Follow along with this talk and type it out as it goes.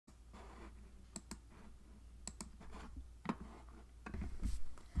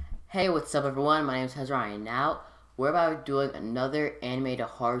Hey, what's up everyone? My name is Hezron, and now we're about doing another animated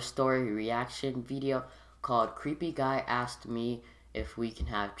horror story reaction video called Creepy Guy Asked Me If We Can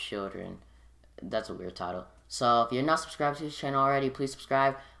Have Children. That's a weird title. So if you're not subscribed to this channel already, please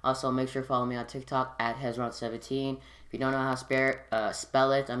subscribe. Also, make sure to follow me on TikTok at Hezron17. If you don't know how to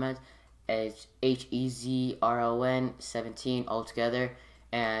spell it, I meant it's Hezron 17 altogether.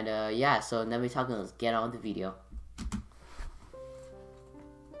 And yeah, so now we're talking, let's get on with the video.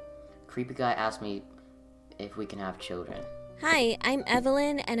 Creepy Guy asked me if we can have children. Hi, I'm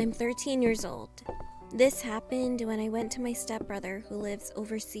Evelyn and I'm 13 years old. This happened when I went to my stepbrother who lives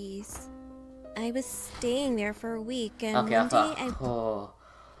overseas. I was staying there for a week and okay, one day oh,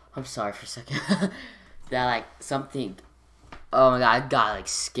 I'm sorry for a second. That like something, oh my god, I got like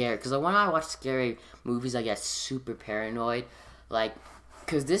scared. Because when I watch scary movies, I get super paranoid. Like,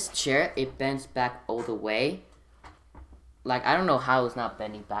 because this chair, it bends back all the way. Like, I don't know how it's not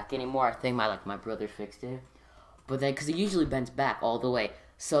bending back anymore. I think my brother fixed it. But then, because it usually bends back all the way.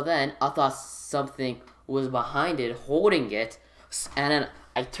 So then, I thought something was behind it, holding it. And then,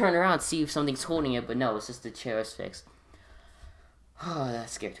 I turn around to see if something's holding it. But no, it's just the chair is fixed. Oh,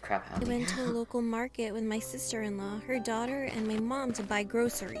 that scared the crap out of me. I went to a local market with my sister-in-law, her daughter, and my mom to buy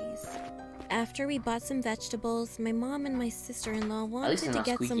groceries. After we bought some vegetables, my mom and my sister-in-law wanted to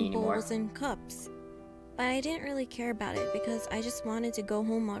get some bowls and cups. But I didn't really care about it because I just wanted to go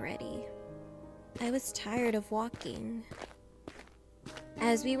home already. I was tired of walking.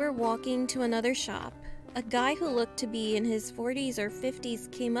 As we were walking to another shop, a guy who looked to be in his 40s or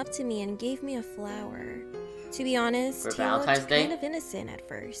 50s came up to me and gave me a flower. To be honest, he looked kind of innocent at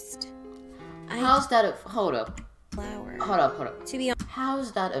first. How's that a... Hold up. Flower. Hold up. To be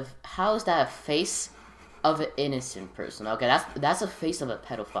How's that a face of an innocent person? Okay, that's a face of a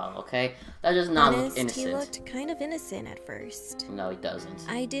pedophile, okay? That does not look innocent. He looked kind of innocent at first. No, he doesn't.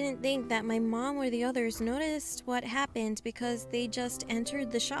 I didn't think that my mom or the others noticed what happened because they just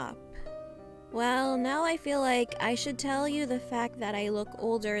entered the shop. Well, now I feel like I should tell you the fact that I look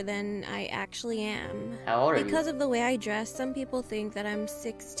older than I actually am. How old are you? Because of the way I dress, some people think that I'm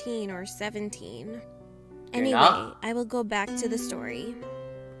 16 or 17. You're not? I will go back to the story.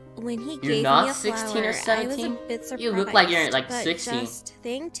 When he gave me a 16 or flower, 17? I was a bit surprised, you look like you're like but 16. just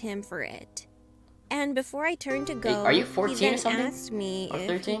thanked him for it. And before I turned to go, are you 14 he then or something? asked me or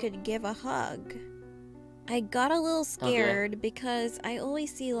if he could give a hug. I got a little scared because I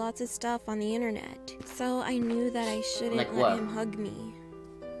always see lots of stuff on the internet, so I knew that I shouldn't let him hug me.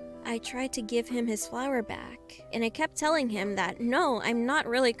 I tried to give him his flower back, and I kept telling him that no, I'm not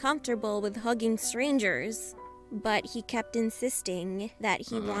really comfortable with hugging strangers. But he kept insisting that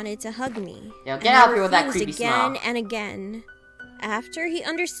he wanted to hug me. Yo, get out here with that creepy smile. Again and again. After he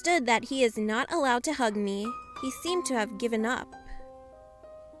understood that he is not allowed to hug me, he seemed to have given up.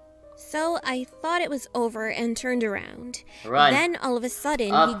 So I thought it was over and turned around. Run. Then all of a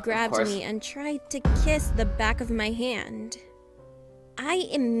sudden, he grabbed me and tried to kiss the back of my hand. I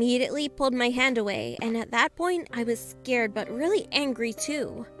immediately pulled my hand away, and at that point, I was scared but really angry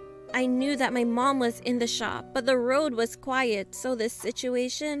too. I knew that my mom was in the shop, but the road was quiet, so this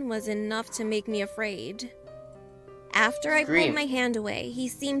situation was enough to make me afraid. After I pulled my hand away, he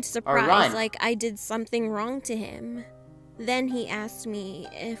seemed surprised, like I did something wrong to him. Then he asked me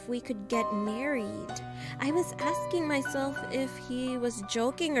if we could get married. I was asking myself if he was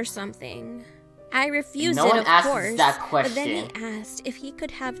joking or something. I refused it, of course, but then he asked if he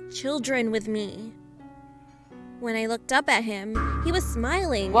could have children with me. When I looked up at him, he was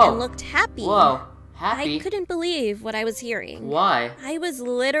smiling and looked happy. Whoa, happy? I couldn't believe what I was hearing. Why? I was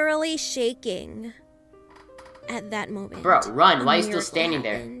literally shaking at that moment. Bro, run. Why are you still standing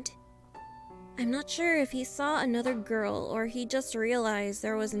there? I'm not sure if he saw another girl or he just realized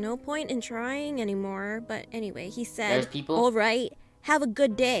there was no point in trying anymore. But anyway, he said, "All right, have a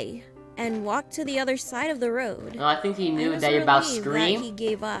good day," and walked to the other side of the road. No, I think he knew that you're about to scream he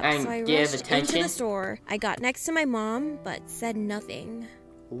gave up, and so I give rushed attention. Into the store. I got next to my mom, but said nothing.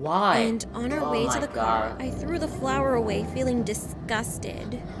 Why? And on our way to the car, I threw the flower away, feeling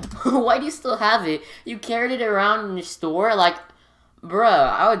disgusted. Why do you still have it? You carried it around in the store? Like, bruh,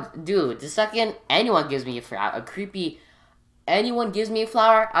 I would, dude, the second anyone gives me anyone gives me a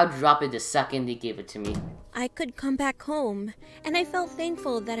flower, I'll drop it the second they give it to me. I could come back home, and I felt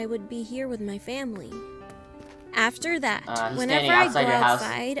thankful that I would be here with my family. After that, whenever I go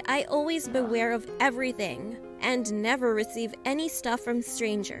outside, I always beware of everything, and never receive any stuff from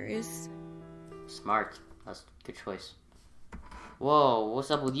strangers. Smart. That's a good choice. Whoa,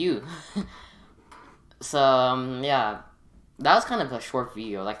 what's up with you? So, yeah. That was kind of a short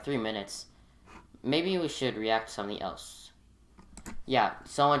video, like 3 minutes. Maybe we should react to something else. Yeah,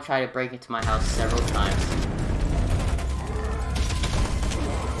 someone tried to break into my house several times.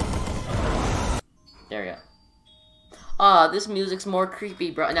 There we go. Oh, this music's more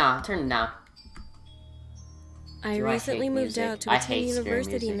creepy, bro. Nah, turn it down. I recently moved out to attend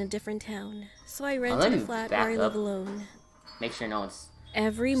university in a different town, so I rented a flat where I live alone. Make sure no one's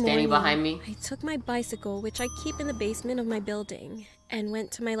Every standing morning, behind me. I took my bicycle, which I keep in the basement of my building, and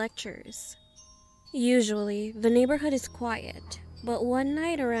went to my lectures. Usually, the neighborhood is quiet, but one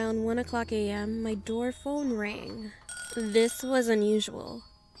night around 1 o'clock a.m., my door phone rang. This was unusual,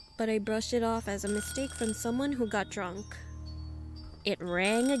 but I brushed it off as a mistake from someone who got drunk. It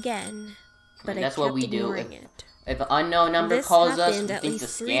rang again, but I kept ignoring it. If an unknown number calls us, we think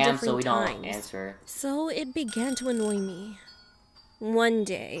it's a scam, so we don't answer. So it began to annoy me. One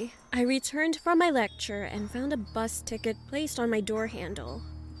day, I returned from my lecture and found a bus ticket placed on my door handle.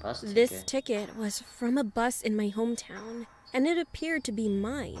 This ticket was from a bus in my hometown, and it appeared to be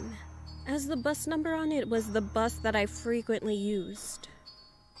mine, as the bus number on it was the bus that I frequently used.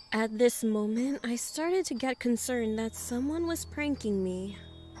 At this moment, I started to get concerned that someone was pranking me.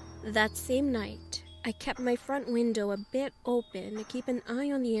 That same night, I kept my front window a bit open to keep an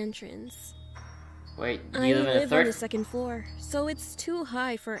eye on the entrance. Wait, do you live on the second floor, so it's too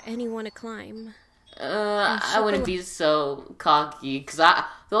high for anyone to climb. I wouldn't be so cocky, because the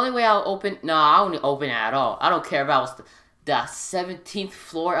only way I'll open... No, I wouldn't open it at all. I don't care if I was the 17th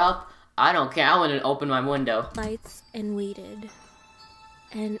floor up. I don't care. I wouldn't open my window. Lights and waited.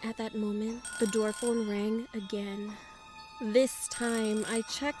 And at that moment, the door phone rang again. This time, I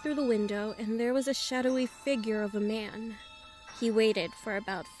checked through the window, and there was a shadowy figure of a man. He waited for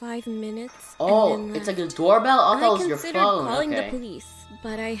about 5 minutes. Oh, and then it's like a doorbell? I thought it was your phone. I considered calling the police,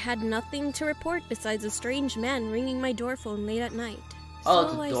 but I had nothing to report besides a strange man ringing my door phone late at night. Oh,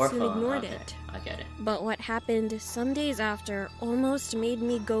 so it's a door I soon phone. ignored it. I get it. But what happened some days after almost made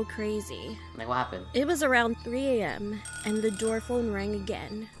me go crazy. Like, what happened? It was around 3 a.m., and the door phone rang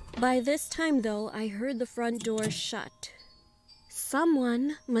again. By this time, though, I heard the front door shut.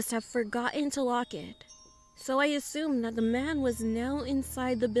 Someone must have forgotten to lock it. So I assumed that the man was now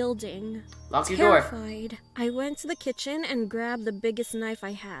inside the building. Lock your door. Terrified, I went to the kitchen and grabbed the biggest knife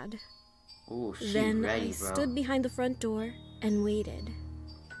I had. Ooh, then I stood behind the front door and waited.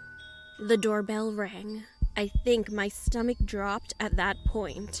 The doorbell rang. I think my stomach dropped at that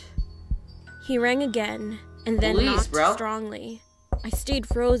point. He rang again, and then knocked strongly. I stayed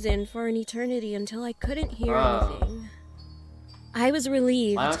frozen for an eternity until I couldn't hear anything. I was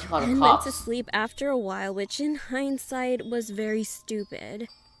relieved and went to sleep after a while, which in hindsight was very stupid,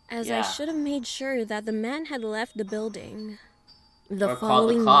 as I should have made sure that the man had left the building. The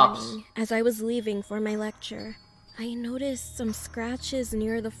following morning, as I was leaving for my lecture, I noticed some scratches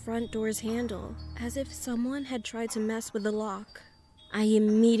near the front door's handle, as if someone had tried to mess with the lock. I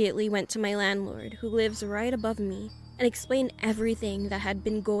immediately went to my landlord, who lives right above me, and explained everything that had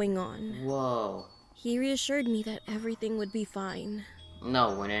been going on. Whoa. He reassured me that everything would be fine.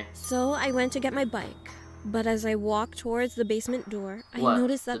 No, wouldn't. So I went to get my bike, but as I walked towards the basement door, I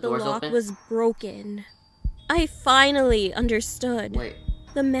noticed that the lock was broken. I finally understood. Wait.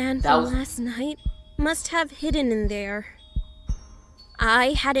 The man from last night must have hidden in there.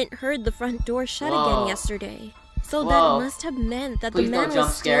 I hadn't heard the front door shut again yesterday, so that must have meant that the man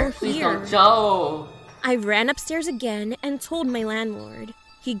was still here. Please don't jump. I ran upstairs again and told my landlord.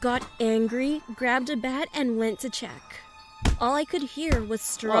 He got angry, grabbed a bat, and went to check. All I could hear was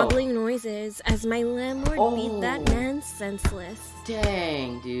struggling noises as my landlord beat that man senseless.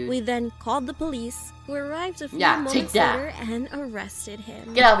 Dang, dude. We then called the police, who arrived a few moments later and arrested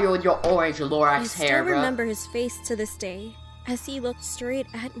him. Get out of here with your orange Lorax hair, bro. I still remember his face to this day, as he looked straight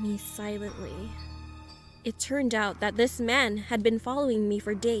at me silently. It turned out that this man had been following me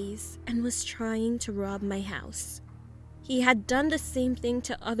for days and was trying to rob my house. He had done the same thing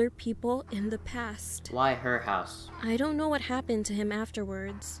to other people in the past. Why her house? I don't know what happened to him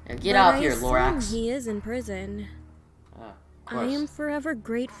afterwards. Get out of here, Lorax. He is in prison. I am forever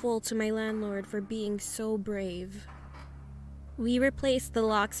grateful to my landlord for being so brave. We replaced the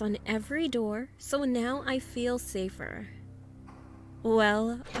locks on every door, so now I feel safer.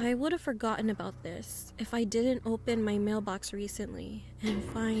 Well, I would have forgotten about this if I didn't open my mailbox recently and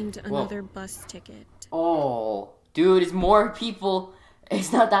find another bus ticket. Oh, dude, it's more people.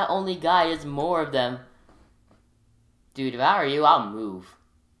 It's not that only guy, it's more of them. Dude, if I were you, I'll move.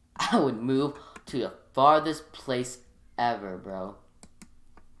 I would move to the farthest place ever, bro.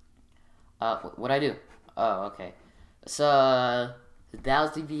 What'd I do? Oh, okay. So, that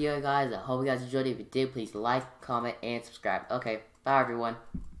was the video, guys. I hope you guys enjoyed it. If you did, please like, comment, and subscribe. Okay, bye, everyone.